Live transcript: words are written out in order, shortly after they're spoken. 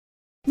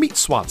Meet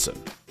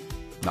Swanson.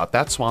 Not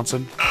that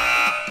Swanson.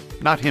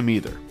 Not him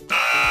either.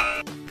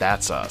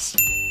 That's us.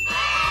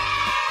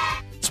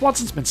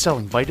 Swanson's been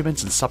selling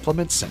vitamins and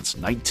supplements since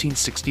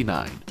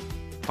 1969.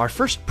 Our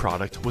first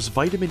product was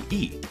vitamin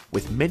E,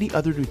 with many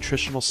other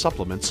nutritional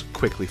supplements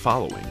quickly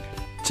following.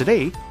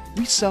 Today,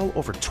 we sell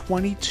over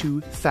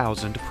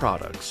 22,000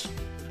 products.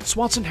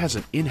 Swanson has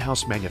an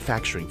in-house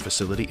manufacturing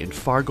facility in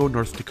Fargo,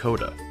 North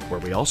Dakota, where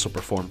we also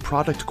perform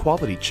product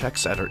quality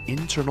checks at our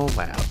internal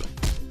lab.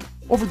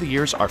 Over the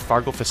years, our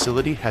Fargo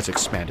facility has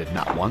expanded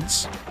not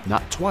once,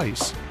 not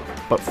twice,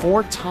 but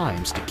 4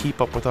 times to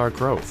keep up with our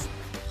growth.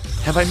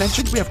 Have I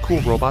mentioned we have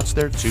cool robots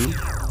there too?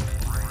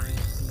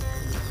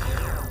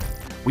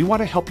 We want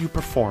to help you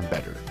perform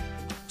better,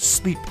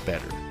 sleep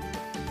better,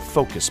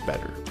 focus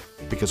better,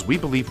 because we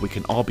believe we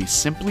can all be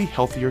simply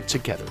healthier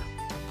together.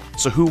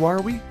 So who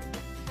are we?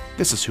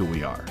 This is who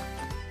we are.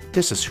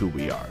 This is who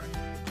we are.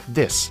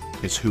 This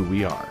is who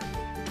we are.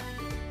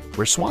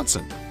 We're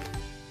Swanson.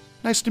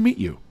 Nice to meet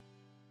you.